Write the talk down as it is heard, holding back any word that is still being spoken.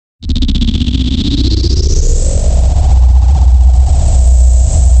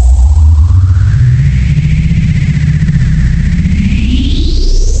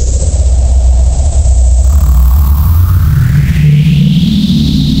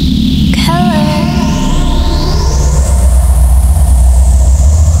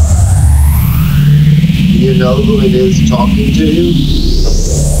know who it is talking to you,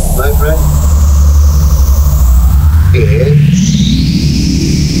 my friend? It's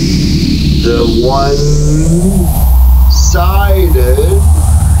the one-sided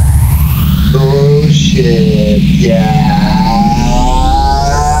bullshit,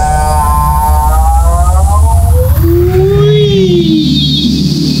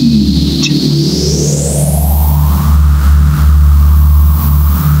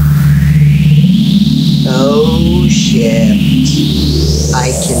 Oh shit,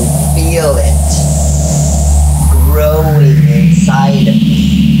 I can feel it growing inside of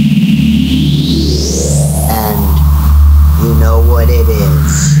me. And you know what it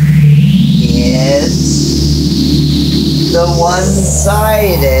is? It's the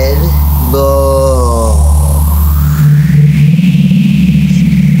one-sided Bull's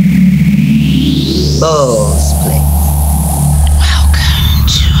play. Welcome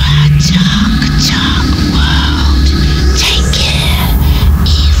to our dark world. Take care,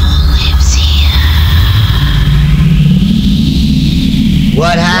 evil lives here.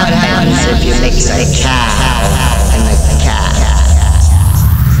 What happens if you mix a cow and a cat?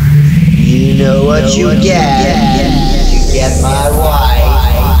 You know what you get. You get my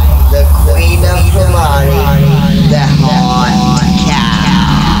wife, the queen of Fulani, the hot cow.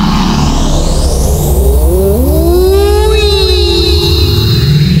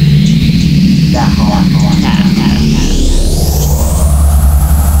 The hot cow.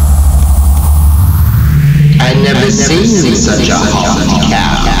 I'd never seen such a hot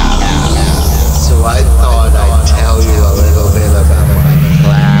cow. So I thought I'd tell you a little bit about my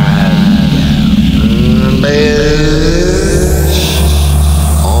plan.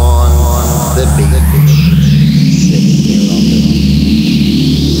 On the beach.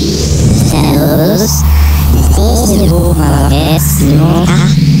 Saludos, desde uma vez nunca,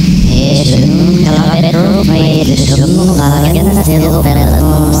 vejo nunca la vedo, vejo nunca la vedo pela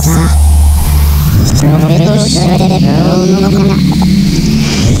nossa. Provedo chore nunca,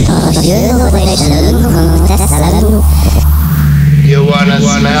 todo eu deixando contestando. You wanna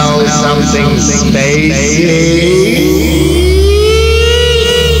smell something spacey?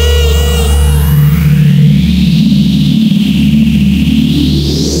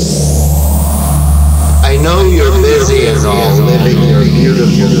 I know you're busy and all, living your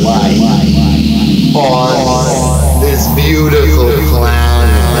beautiful life on this beautiful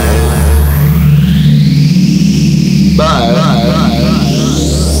planet, but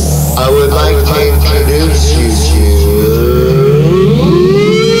I would like to introduce you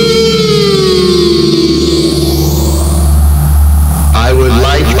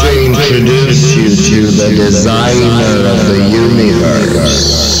to the designer of the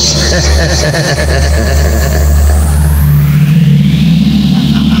universe.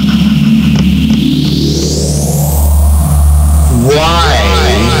 Why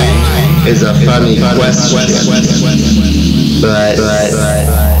is a funny question, but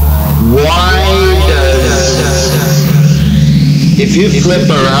why does, if you flip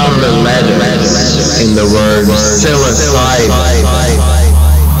around the letters in the word psilocybin,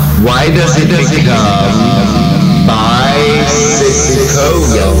 why does it become by SISSY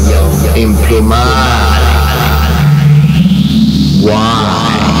COGAN implumar?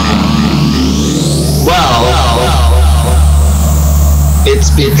 Why? Well, it's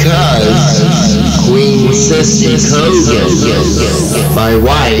because Queen SISSY COGAN, my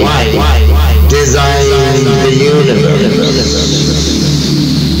wife, designed the universe.